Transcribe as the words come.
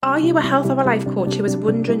Are you a health or a life coach who is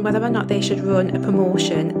wondering whether or not they should run a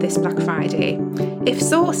promotion this Black Friday? If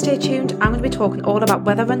so, stay tuned. I'm going to be talking all about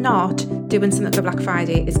whether or not doing something for Black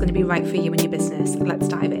Friday is going to be right for you and your business. Let's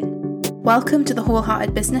dive in. Welcome to the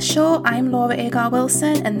Wholehearted Business Show. I'm Laura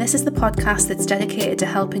Agar-Wilson, and this is the podcast that's dedicated to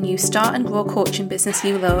helping you start and grow coaching business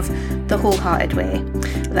you love the wholehearted way.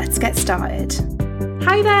 Let's get started.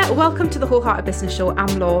 Hi there, welcome to the Wholehearted Business Show.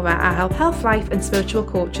 I'm Laura. I help health, life and spiritual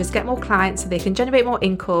coaches get more clients so they can generate more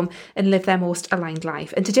income and live their most aligned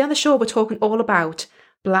life. And today on the show, we're talking all about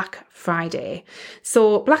Black Friday.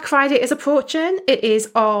 So Black Friday is approaching. It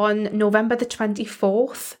is on November the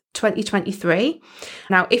 24th, 2023.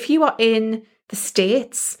 Now, if you are in the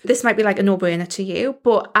States, this might be like a no-brainer to you,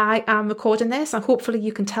 but I am recording this and hopefully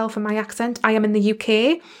you can tell from my accent. I am in the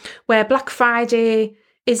UK, where Black Friday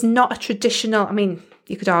is not a traditional,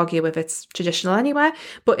 you could argue if it's traditional anywhere,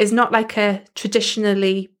 but is not like a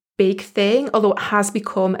traditionally big thing, although it has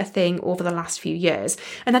become a thing over the last few years.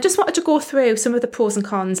 And I just wanted to go through some of the pros and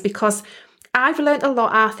cons because I've learned a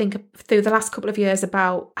lot, I think, through the last couple of years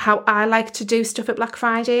about how I like to do stuff at Black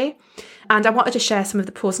Friday. And I wanted to share some of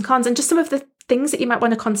the pros and cons and just some of the things that you might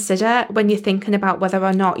want to consider when you're thinking about whether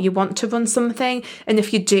or not you want to run something. And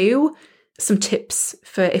if you do, some tips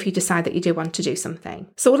for if you decide that you do want to do something.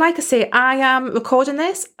 So like I say, I am recording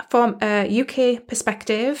this from a UK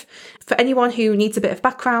perspective. For anyone who needs a bit of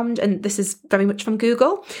background, and this is very much from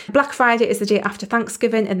Google, Black Friday is the day after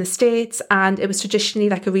Thanksgiving in the States, and it was traditionally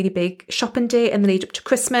like a really big shopping day in the lead up to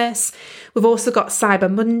Christmas. We've also got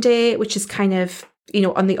Cyber Monday, which is kind of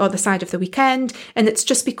on the other side of the weekend. And it's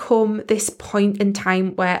just become this point in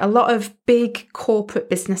time where a lot of big corporate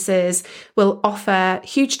businesses will offer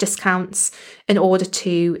huge discounts in order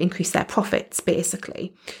to increase their profits,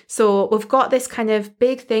 basically. So we've got this kind of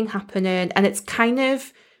big thing happening, and it's kind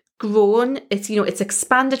of grown. It's, it's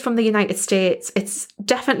expanded from the United States. It's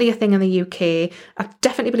definitely a thing in the UK. I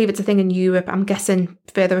definitely believe it's a thing in Europe. I'm guessing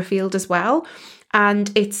further afield as well. And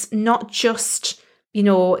it's not just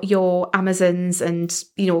your Amazons and,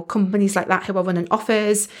 companies like that who are running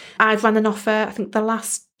offers. I've run an offer, I think the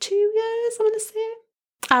last 2 years, I want to say.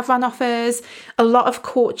 I've run offers. A lot of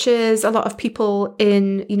coaches, a lot of people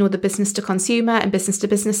in, the business to consumer and business to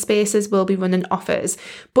business spaces will be running offers,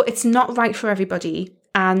 but it's not right for everybody.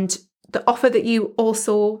 And the offer that you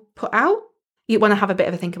also put out, you want to have a bit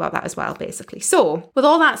of a think about that as well, basically. So with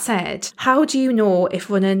all that said, how do you know if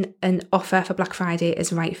running an offer for Black Friday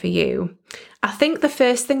is right for you? I think the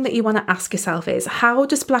first thing that you want to ask yourself is, how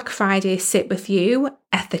does Black Friday sit with you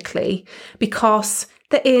ethically? Because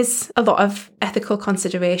there is a lot of ethical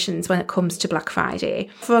considerations when it comes to Black Friday.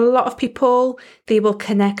 For a lot of people, they will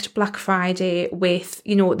connect Black Friday with,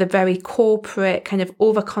 the very corporate kind of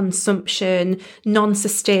overconsumption,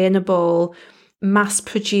 non-sustainable,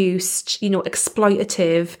 mass-produced,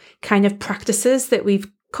 exploitative kind of practices that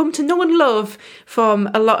we've come to know and love from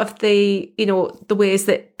a lot of the, the ways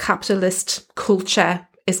that capitalist culture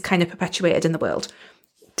is kind of perpetuated in the world,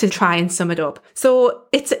 to try and sum it up. So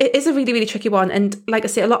it is a really, really tricky one. And like I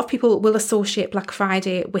say, a lot of people will associate Black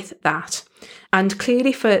Friday with that. And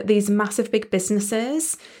clearly for these massive big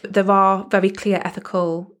businesses, there are very clear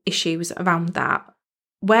ethical issues around that.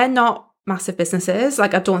 We're not massive businesses.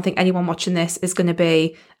 Like, I don't think anyone watching this is going to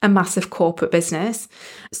be a massive corporate business.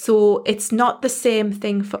 So it's not the same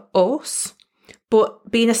thing for us,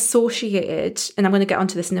 but being associated, and I'm going to get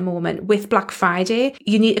onto this in a moment, with Black Friday,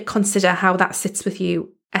 you need to consider how that sits with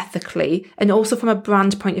you ethically and also from a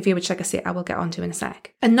brand point of view, which, like I say, I will get onto in a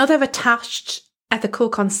sec. Another attached ethical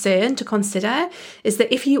concern to consider is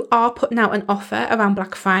that if you are putting out an offer around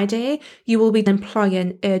Black Friday, you will be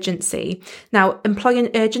employing urgency. Now, employing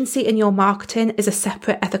urgency in your marketing is a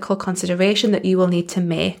separate ethical consideration that you will need to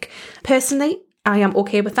make. Personally, I am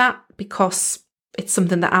okay with that because it's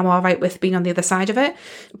something that I'm all right with being on the other side of it.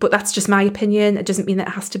 But that's just my opinion. It doesn't mean that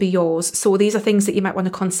it has to be yours. So these are things that you might want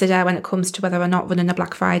to consider when it comes to whether or not running a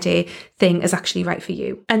Black Friday thing is actually right for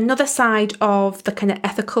you. Another side of the kind of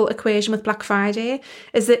ethical equation with Black Friday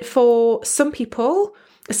is that for some people,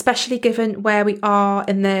 especially given where we are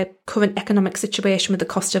in the current economic situation with the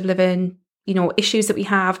cost of living, issues that we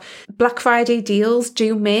have, Black Friday deals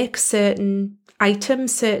do make certain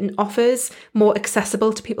items, certain offers more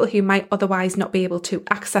accessible to people who might otherwise not be able to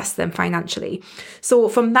access them financially. So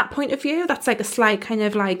from that point of view, that's like a slight kind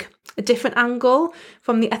of like a different angle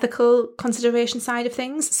from the ethical consideration side of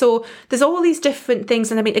things. So there's all these different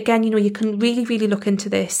things. And again, you can really, really look into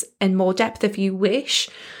this in more depth if you wish,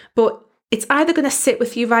 but it's either going to sit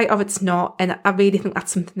with you right or it's not. And I really think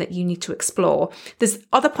that's something that you need to explore. There's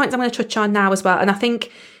other points I'm going to touch on now as well. And I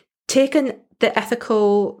think taking the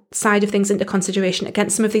ethical side of things into consideration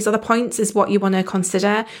against some of these other points is what you want to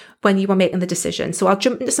consider when you are making the decision. So I'll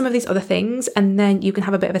jump into some of these other things, and then you can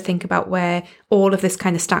have a bit of a think about where all of this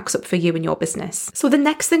kind of stacks up for you and your business. So the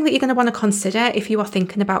next thing that you're going to want to consider if you are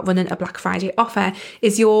thinking about running a Black Friday offer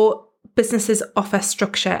is your business's offer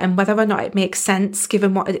structure and whether or not it makes sense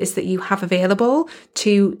given what it is that you have available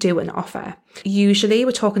to do an offer. Usually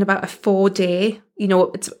we're talking about a 4-day,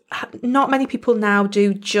 it's not many people now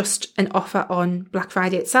do just an offer on Black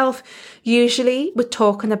Friday itself. Usually we're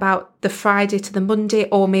talking about the Friday to the Monday,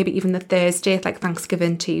 or maybe even the Thursday, like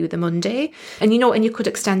Thanksgiving to the Monday. And and you could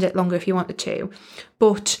extend it longer if you wanted to.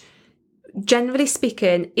 But generally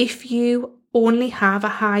speaking, if you only have a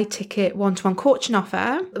high ticket one-to-one coaching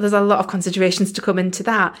offer, there's a lot of considerations to come into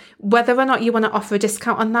that. Whether or not you want to offer a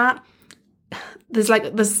discount on that, there's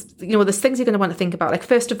things you're going to want to think about. Like,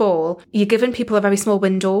 first of all, you're giving people a very small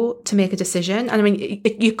window to make a decision. And I mean,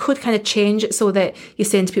 you could kind of change it so that you're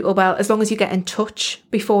saying to people, well, as long as you get in touch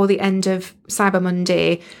before the end of Cyber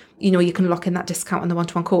Monday, you can lock in that discount on the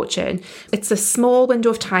one-to-one coaching. It's a small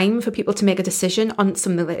window of time for people to make a decision on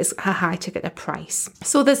something that is a high ticket price.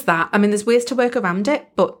 So there's that. I mean, there's ways to work around it,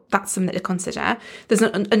 but that's something to consider. There's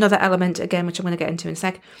another element, again, which I'm going to get into in a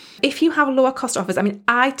sec. If you have lower cost offers, I mean,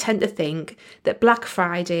 I tend to think that Black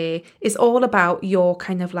Friday is all about your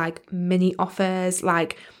kind of like mini offers,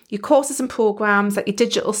 like your courses and programs, like your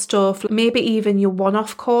digital stuff, maybe even your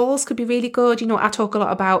one-off calls could be really good. I talk a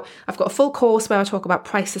lot about, I've got a full course where I talk about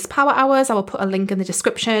priceless power hours. I will put a link in the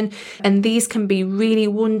description, and these can be really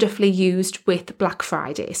wonderfully used with Black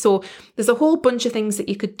Friday. So there's a whole bunch of things that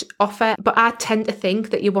you could offer, but I tend to think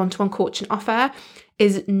that your one-to-one coaching offer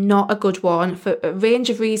is not a good one for a range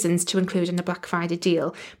of reasons to include in the Black Friday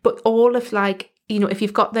deal. But all of if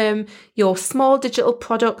you've got them, your small digital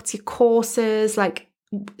products, your courses,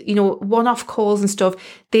 one-off calls and stuff,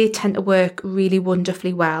 they tend to work really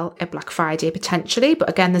wonderfully well at Black Friday potentially. But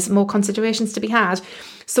again, there's more considerations to be had.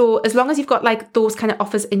 So as long as you've got those kind of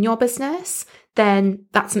offers in your business, then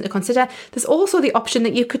that's something to consider. There's also the option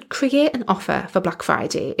that you could create an offer for Black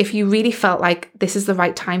Friday. If you really felt like this is the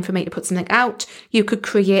right time for me to put something out, you could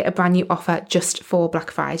create a brand new offer just for Black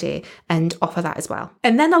Friday and offer that as well.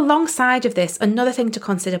 And then alongside of this, another thing to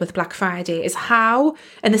consider with Black Friday is how,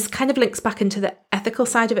 and this kind of links back into the ethical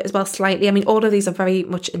side of it as well slightly. I mean, all of these are very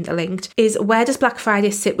much interlinked, is where does Black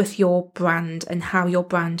Friday sit with your brand and how your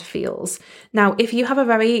brand feels? Now, if you have a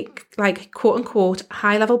very quote unquote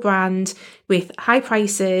high level brand with high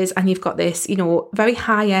prices, and you've got this, very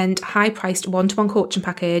high end, high priced one-to-one coaching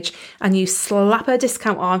package, and you slap a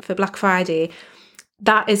discount on for Black Friday,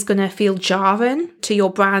 that is going to feel jarring to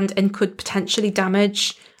your brand and could potentially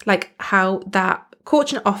damage how that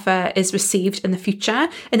coaching offer is received in the future.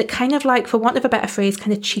 And it kind of for want of a better phrase,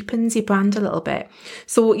 kind of cheapens your brand a little bit.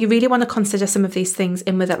 So you really want to consider some of these things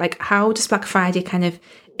in with it. How does Black Friday kind of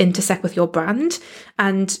intersect with your brand?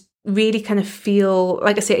 And really kind of feel,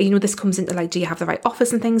 like I say, this comes into do you have the right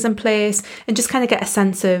offers and things in place, and just kind of get a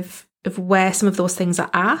sense of where some of those things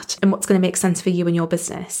are at and what's going to make sense for you and your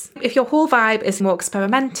business. If your whole vibe is more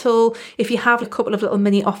experimental, if you have a couple of little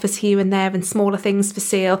mini offers here and there and smaller things for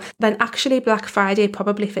sale, then actually Black Friday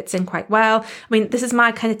probably fits in quite well. I mean, this is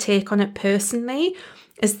my kind of take on it personally,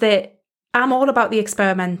 is that I'm all about the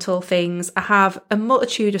experimental things. I have a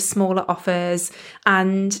multitude of smaller offers,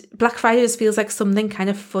 and Black Friday just feels like something kind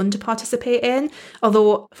of fun to participate in.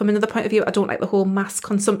 Although from another point of view, I don't like the whole mass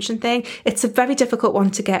consumption thing. It's a very difficult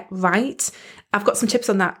one to get right. I've got some tips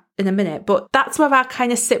on that in a minute, but that's where I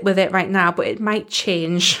kind of sit with it right now, but it might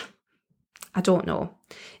change. I don't know.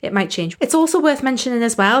 It might change. It's also worth mentioning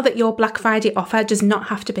as well that your Black Friday offer does not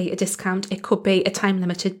have to be a discount. It could be a time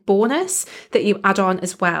limited bonus that you add on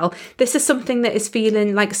as well. This is something that is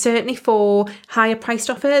feeling certainly for higher priced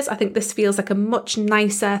offers, I think this feels like a much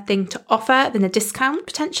nicer thing to offer than a discount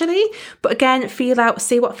potentially. But again, feel out,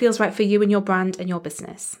 see what feels right for you and your brand and your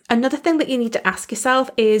business. Another thing that you need to ask yourself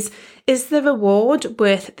is the reward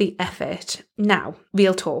worth the effort? Now,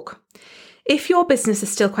 real talk. If your business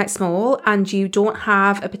is still quite small and you don't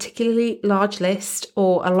have a particularly large list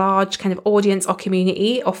or a large kind of audience or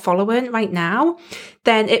community or following right now,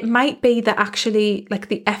 then it might be that actually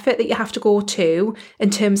the effort that you have to go to in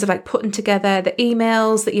terms of putting together the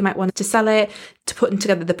emails that you might want to sell it, to putting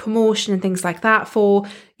together the promotion and things like that for,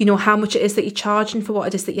 how much it is that you're charging for what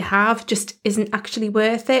it is that you have, just isn't actually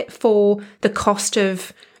worth it for the cost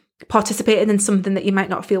of participating in something that you might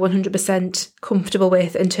not feel 100% comfortable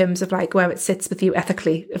with in terms of where it sits with you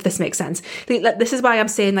ethically, if this makes sense. This is why I'm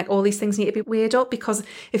saying all these things need to be weighed up, because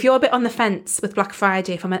if you're a bit on the fence with Black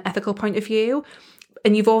Friday from an ethical point of view,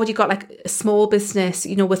 and you've already got like a small business,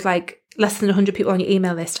 you know, with like less than 100 people on your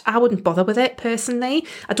email list, I wouldn't bother with it personally.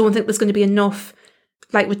 I don't think there's going to be enough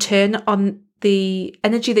like return on the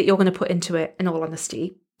energy that you're going to put into it, in all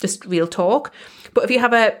honesty, just real talk. But if you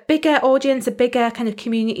have a bigger audience, a bigger kind of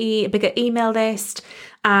community, a bigger email list,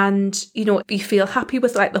 and, you know, you feel happy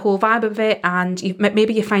with like the whole vibe of it, and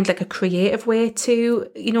maybe you find like a creative way to,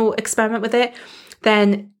 you know, experiment with it,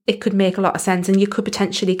 then it could make a lot of sense, and you could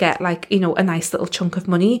potentially get like, you know, a nice little chunk of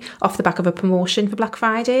money off the back of a promotion for Black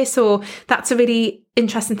Friday. So that's a really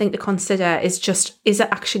interesting thing to consider, is it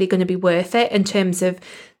actually going to be worth it in terms of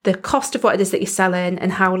the cost of what it is that you're selling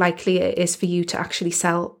and how likely it is for you to actually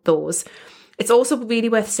sell those. It's also really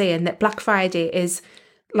worth saying that Black Friday is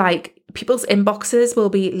like, people's inboxes will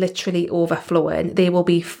be literally overflowing. They will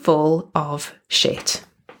be full of shit,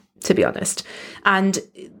 to be honest. And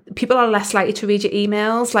people are less likely to read your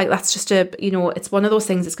emails. Like, that's just it's one of those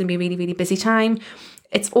things that's going to be a really, really busy time.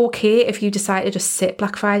 It's okay if you decide to just sit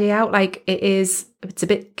Black Friday out. Like, it's a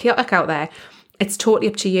bit chaotic out there. It's totally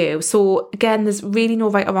up to you. So again, there's really no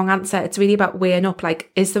right or wrong answer. It's really about weighing up,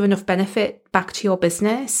 like, is there enough benefit back to your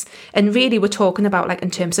business? And really, we're talking about like in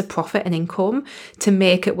terms of profit and income to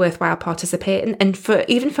make it worthwhile participating. And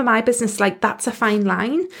even for my business, like, that's a fine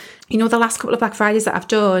line. You know, the last couple of Black Fridays that I've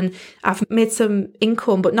done, I've made some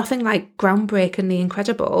income, but nothing like groundbreakingly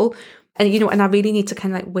incredible. And, you know, and I really need to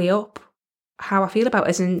kind of like weigh up how I feel about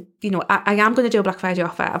it. And, you know, I am going to do a Black Friday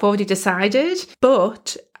offer. I've already decided,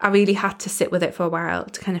 but I really had to sit with it for a while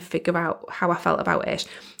to kind of figure out how I felt about it.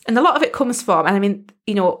 And a lot of it comes from, and I mean,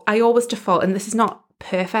 you know, I always default, and this is not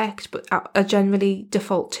perfect, but I generally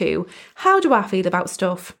default to, how do I feel about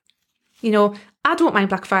stuff? You know, I don't mind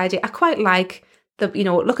Black Friday. I quite like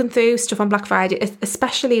looking through stuff on Black Friday,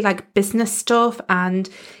 especially like business stuff and,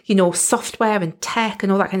 you know, software and tech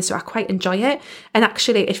and all that kind of stuff. I quite enjoy it. And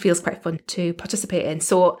actually it feels quite fun to participate in.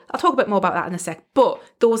 So I'll talk a bit more about that in a sec, but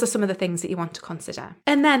those are some of the things that you want to consider.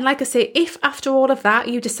 And then, like I say, if after all of that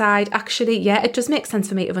you decide, actually, yeah, it does make sense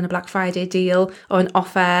for me to run a Black Friday deal or an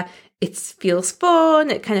offer, it feels fun,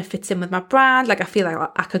 it kind of fits in with my brand, like I feel like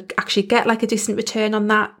I could actually get like a decent return on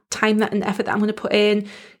that time, that and effort that I'm going to put in,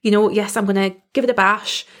 you know, yes, I'm going to give it a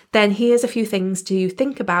bash, then here's a few things to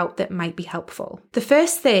think about that might be helpful. The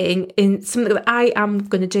first thing, in something that I am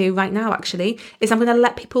going to do right now actually, is I'm going to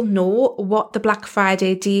let people know what the Black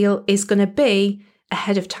Friday deal is going to be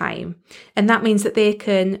ahead of time. And that means that they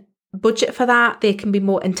can budget for that, they can be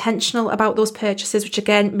more intentional about those purchases, which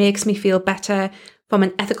again makes me feel better from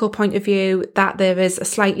an ethical point of view, that there is a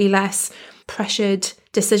slightly less pressured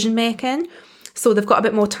decision making. So they've got a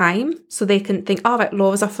bit more time, so they can think, all right,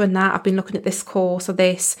 Laura's offering that, I've been looking at this course or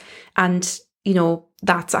this, and, you know,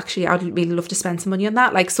 that's actually, I'd really love to spend some money on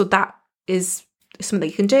that. Like, so that is something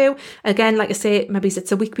that you can do. Again, like I say, maybe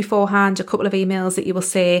it's a week beforehand, a couple of emails that you will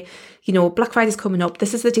say, you know, Black Friday's coming up,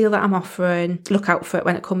 this is the deal that I'm offering, look out for it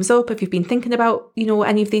when it comes up. If you've been thinking about, you know,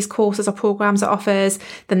 any of these courses or programs or offers,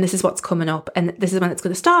 then this is what's coming up, and this is when it's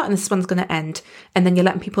going to start, and this is when it's going to end. And then you're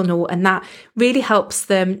letting people know, and that really helps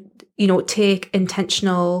them, you know, take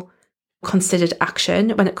intentional, considered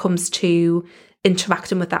action when it comes to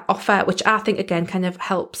interacting with that offer, which I think again kind of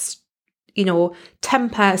helps, you know,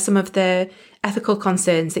 temper some of the ethical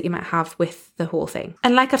concerns that you might have with the whole thing.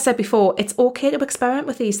 And like I've said before, it's okay to experiment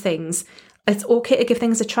with these things. It's okay to give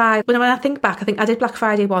things a try. When I think back, I think I did Black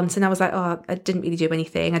Friday once and I was like, oh, I didn't really do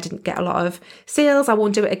anything. I didn't get a lot of sales. I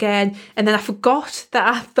won't do it again. And then I forgot that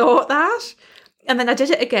I thought that. And then I did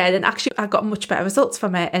it again, and actually I got much better results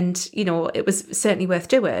from it. And, you know, it was certainly worth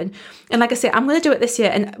doing. And like I say, I'm going to do it this year.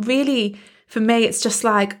 And really, for me, it's just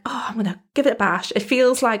like, oh, I'm going to give it a bash. It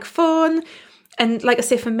feels like fun. And like I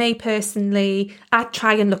say, for me personally, I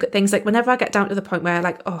try and look at things like whenever I get down to the point where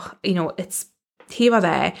like, oh, you know, it's here or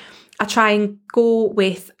there, I try and go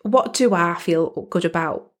with, what do I feel good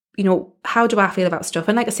about? You know, how do I feel about stuff?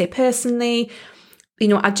 And like I say, personally, you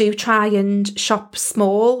know, I do try and shop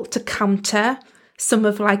small to counter some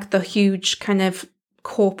of like the huge kind of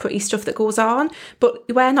corporate-y stuff that goes on. But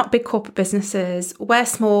we're not big corporate businesses. We're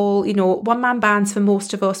small, you know, one-man bands for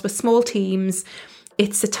most of us. We're small teams.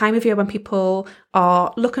 It's the time of year when people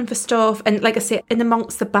are looking for stuff. And like I say, in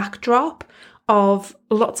amongst the backdrop of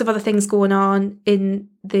lots of other things going on in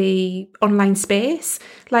the online space,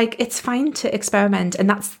 like it's fine to experiment. And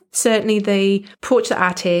that's certainly the approach that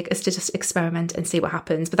I take, is to just experiment and see what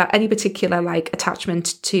happens without any particular like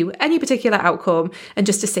attachment to any particular outcome, and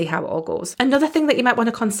just to see how it all goes. Another thing that you might want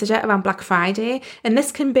to consider around Black Friday, and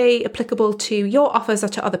this can be applicable to your offers or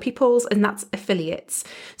to other people's, and that's affiliates.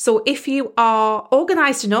 So if you are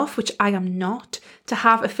organised enough, which I am not, to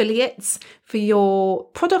have affiliates for your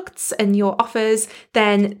products and your offers,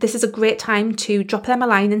 then this is a great time to drop them a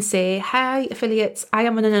line and say, "Hi affiliates, I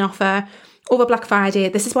am running an offer over Black Friday.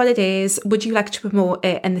 This is what it is. Would you like to promote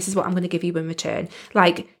it? And this is what I'm going to give you in return."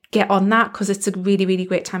 Like, get on that, because it's a really, really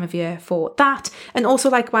great time of year for that. And also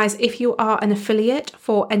likewise, if you are an affiliate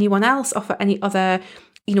for anyone else or for any other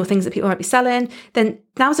things that people might be selling, then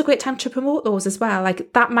now's a great time to promote those as well.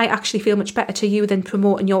 Like, that might actually feel much better to you than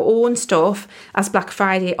promoting your own stuff, as Black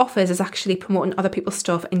Friday offers is actually promoting other people's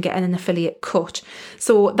stuff and getting an affiliate cut.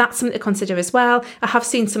 So that's something to consider as well. I have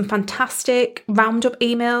seen some fantastic roundup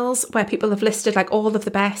emails where people have listed like all of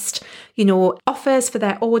the best, offers for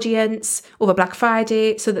their audience over Black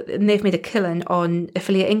Friday, so that they've made a killing on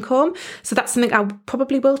affiliate income. So that's something I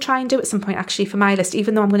probably will try and do at some point actually for my list.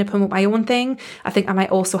 Even though I'm going to promote my own thing, I think I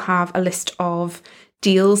might also have a list of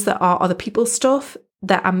deals that are other people's stuff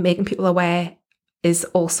that I'm making people aware is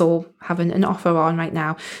also having an offer on right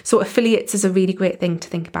now. So affiliates is a really great thing to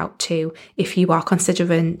think about too, if you are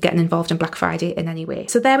considering getting involved in Black Friday in any way.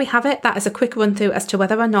 So there we have it. That is a quick run through as to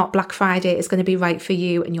whether or not Black Friday is going to be right for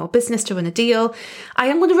you and your business to run a deal. I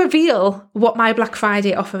am going to reveal what my Black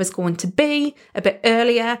Friday offer is going to be a bit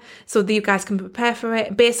earlier so that you guys can prepare for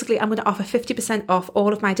it. Basically, I'm going to offer 50% off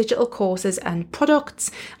all of my digital courses and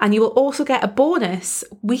products, and you will also get a bonus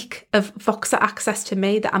week of Voxer access to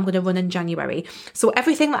me that I'm going to run in January. So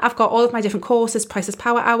everything that I've got, all of my different courses, Prices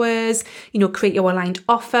Power Hours, Create Your Aligned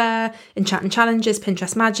Offer, Enchanting Challenges,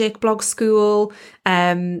 Pinterest Magic, Blog School,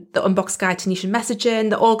 the Unboxed Guide to Niche and Messaging,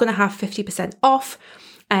 they're all going to have 50% off.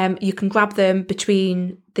 You can grab them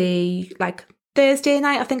between the Thursday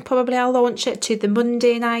night, I think probably I'll launch it, to the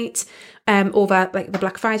Monday night, over the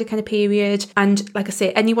Black Friday kind of period. And like I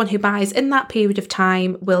say, anyone who buys in that period of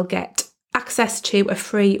time will get access to a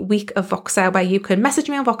free week of Voxer, where you can message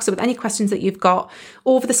me on Voxer with any questions that you've got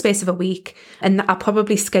over the space of a week. And I'll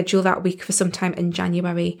probably schedule that week for sometime in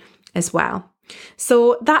January as well.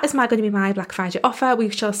 So that is going to be my Black Friday offer. We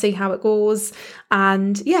shall see how it goes.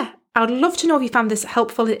 And yeah, I'd love to know if you found this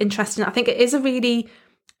helpful and interesting. I think it is a really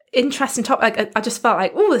interesting topic. I just felt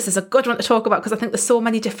like, this is a good one to talk about, because I think there's so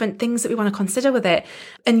many different things that we want to consider with it.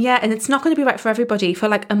 And it's not going to be right for everybody for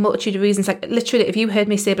a multitude of reasons. Like, literally, if you heard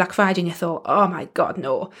me say Black Friday and you thought, oh my God,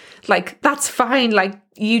 no, that's fine.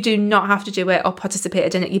 You do not have to do it or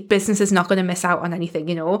participate in it. Your business is not going to miss out on anything,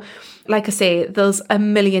 Like I say, there's a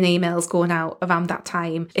million emails going out around that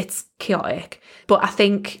time. It's chaotic. But I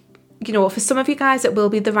think, for some of you guys, it will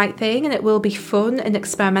be the right thing, and it will be fun and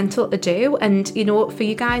experimental to do. And, for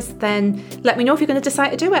you guys, then let me know if you're going to decide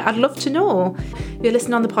to do it. I'd love to know. If you're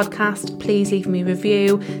listening on the podcast, please leave me a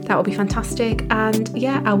review. That would be fantastic. And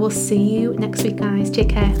yeah, I will see you next week, guys. Take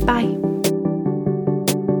care. Bye.